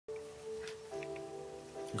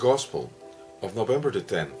Gospel of November the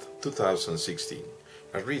 10th, 2016.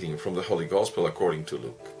 A reading from the Holy Gospel according to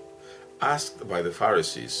Luke. Asked by the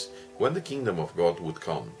Pharisees when the kingdom of God would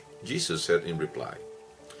come, Jesus said in reply,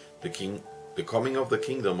 The coming of the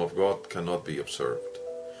kingdom of God cannot be observed,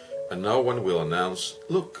 and no one will announce,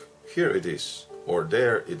 Look, here it is, or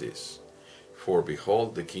there it is. For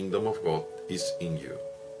behold, the kingdom of God is in you.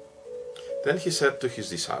 Then he said to his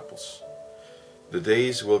disciples, The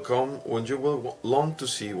days will come when you will long to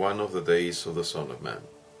see one of the days of the Son of Man,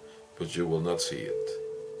 but you will not see it.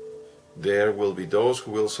 There will be those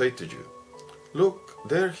who will say to you, Look,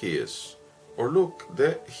 there he is, or look,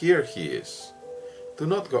 here he is. Do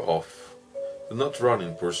not go off, do not run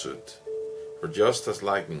in pursuit, for just as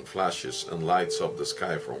lightning flashes and lights up the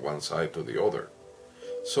sky from one side to the other,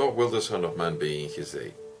 so will the Son of Man be in his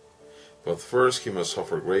day. But first he must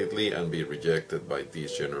suffer greatly and be rejected by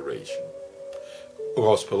this generation.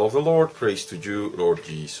 Gospel of the Lord, praise to you, Lord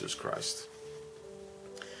Jesus Christ.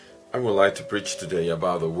 I would like to preach today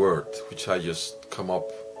about a word which I just come up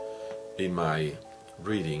in my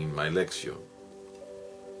reading, in my lectio,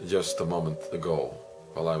 just a moment ago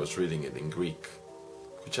while I was reading it in Greek,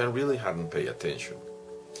 which I really hadn't paid attention.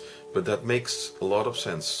 But that makes a lot of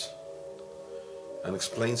sense and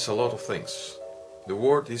explains a lot of things. The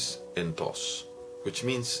word is entos, which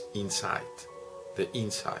means inside, the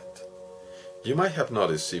inside. You might have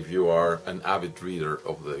noticed, if you are an avid reader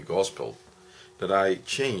of the Gospel, that I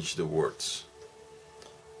changed the words.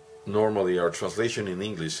 Normally our translation in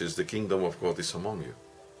English is the kingdom of God is among you.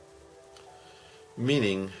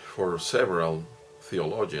 Meaning for several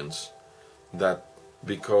theologians that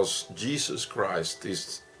because Jesus Christ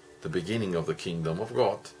is the beginning of the kingdom of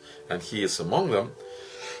God and he is among them,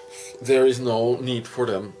 there is no need for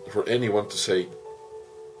anyone to say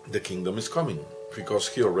the kingdom is coming, because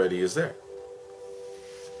he already is there.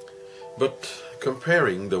 But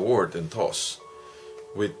comparing the word entos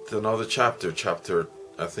with another chapter,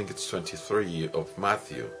 I think it's 23 of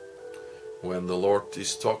Matthew, when the Lord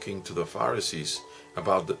is talking to the Pharisees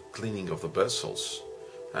about the cleaning of the vessels,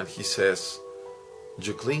 and he says,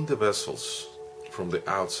 you clean the vessels from the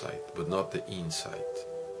outside, but not the inside,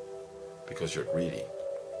 because you're greedy.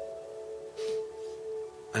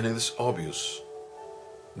 And it is obvious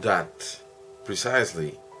that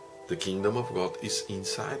precisely the kingdom of God is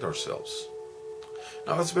inside ourselves.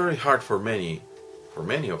 Now it's very hard for many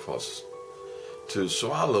of us to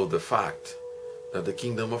swallow the fact that the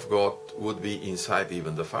kingdom of God would be inside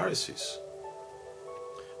even the Pharisees.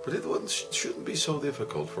 But it shouldn't be so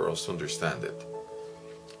difficult for us to understand it,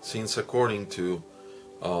 since according to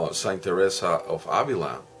Saint Teresa of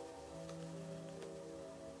Avila,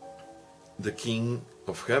 the King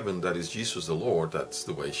of Heaven, that is Jesus the Lord, that's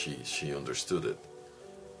the way she understood it,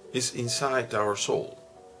 is inside our soul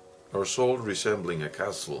resembling a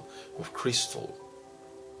castle of crystal.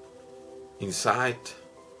 Inside,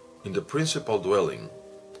 in the principal dwelling,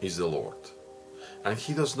 is the Lord, and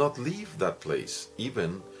he does not leave that place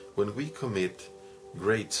even when we commit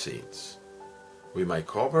great sins. We might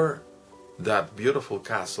cover that beautiful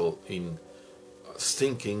castle in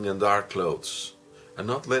stinking and dark clothes and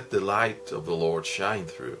not let the light of the Lord shine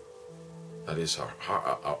through. That is our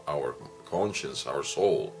conscience, our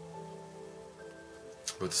soul.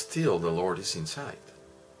 But still the Lord is inside.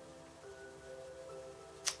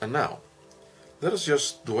 And now, let us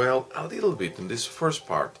just dwell a little bit in this first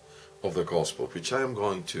part of the Gospel, which I am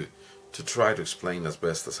going to try to explain as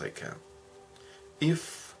best as I can.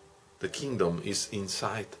 If the kingdom is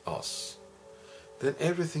inside us, then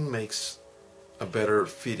everything makes a better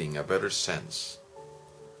fitting, a better sense.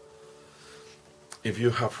 If you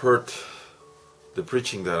have heard the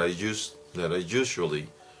preaching that I usually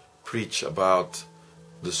preach about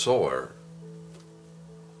the sower,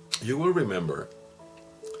 you will remember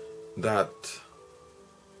that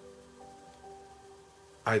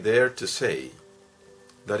I dare to say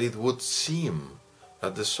that it would seem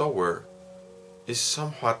that the sower is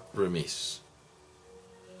somewhat remiss.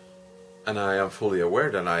 And I am fully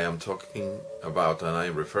aware that I am talking about and I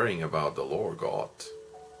am referring about the Lord God.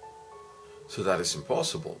 So that is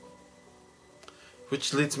impossible.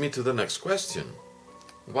 Which leads me to the next question.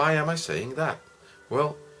 Why am I saying that?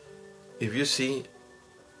 Well, if you see,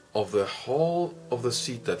 of the whole of the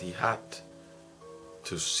seed that he had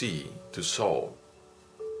to sow,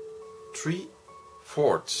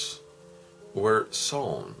 3/4 were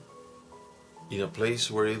sown in a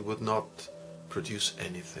place where it would not produce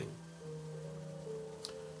anything.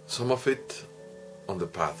 Some of it on the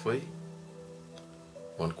pathway,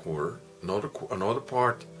 1/4, another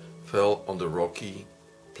part fell on the rocky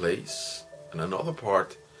place, and another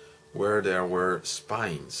part where there were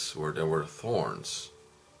spines, where there were thorns,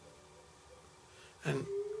 And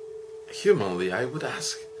humanly, I would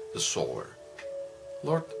ask the sower,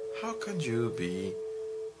 Lord, how can you be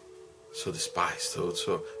so despised?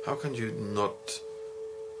 So how can you not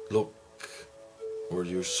look where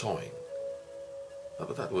you're sowing?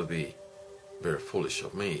 But that would be very foolish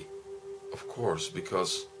of me, of course,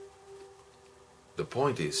 because the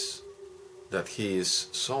point is that He is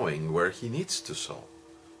sowing where He needs to sow,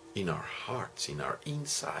 in our hearts, in our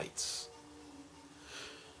insides.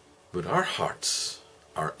 But our hearts,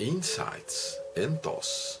 our insides,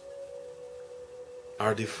 entos,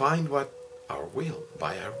 are defined by our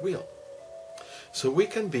will. So we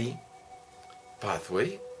can be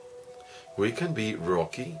pathway, we can be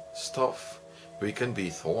rocky stuff, we can be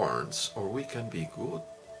thorns, or we can be good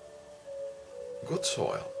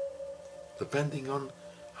soil, depending on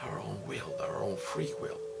our own will, our own free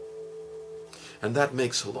will. And that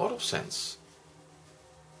makes a lot of sense,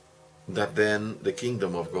 that then the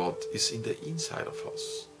kingdom of God is in the inside of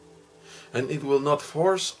us. And it will not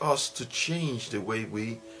force us to change the way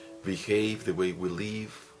we behave, the way we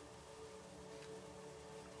live,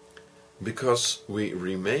 because we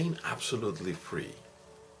remain absolutely free.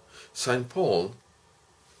 St. Paul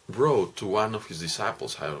wrote to one of his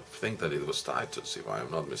disciples, I think that it was Titus, if I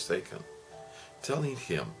am not mistaken, telling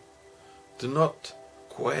him, do not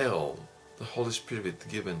quell the Holy Spirit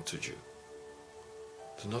given to you.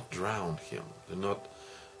 Do not drown Him. Do not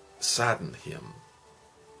sadden Him.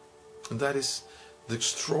 And that is the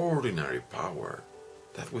extraordinary power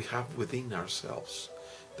that we have within ourselves,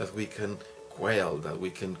 that we can quell, that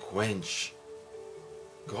we can quench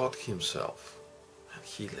God Himself. And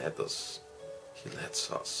He led us. He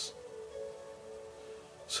lets us.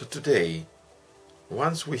 So today,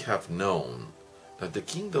 once we have known that the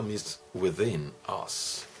kingdom is within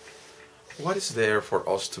us, what is there for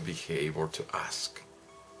us to behave or to ask?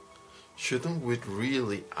 Shouldn't we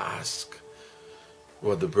really ask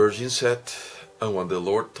what the Virgin said and what the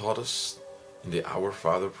Lord taught us in the Our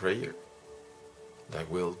Father prayer? Thy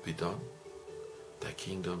will be done, thy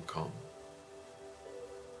kingdom come,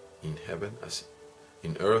 in heaven as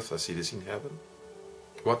in earth as it is in heaven.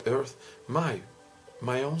 What earth? My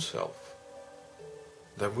own self.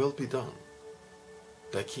 Thy will be done,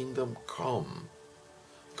 thy kingdom come.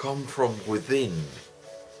 Come from within.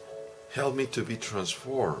 Help me to be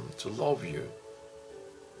transformed, to love you,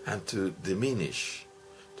 and to diminish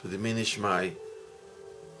my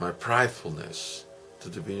pridefulness, to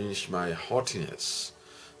diminish my haughtiness,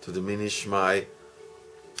 to diminish my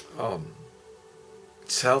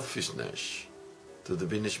selfishness, to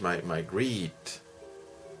diminish my greed,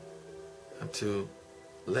 and to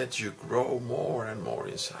let you grow more and more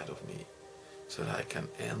inside of me, so that I can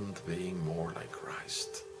end being more like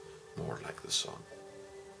Christ, more like the Son.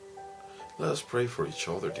 Let us pray for each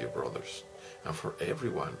other, dear brothers, and for every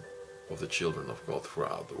one of the children of God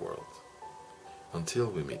throughout the world, until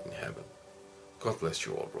we meet in heaven. God bless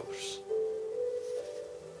you all, brothers.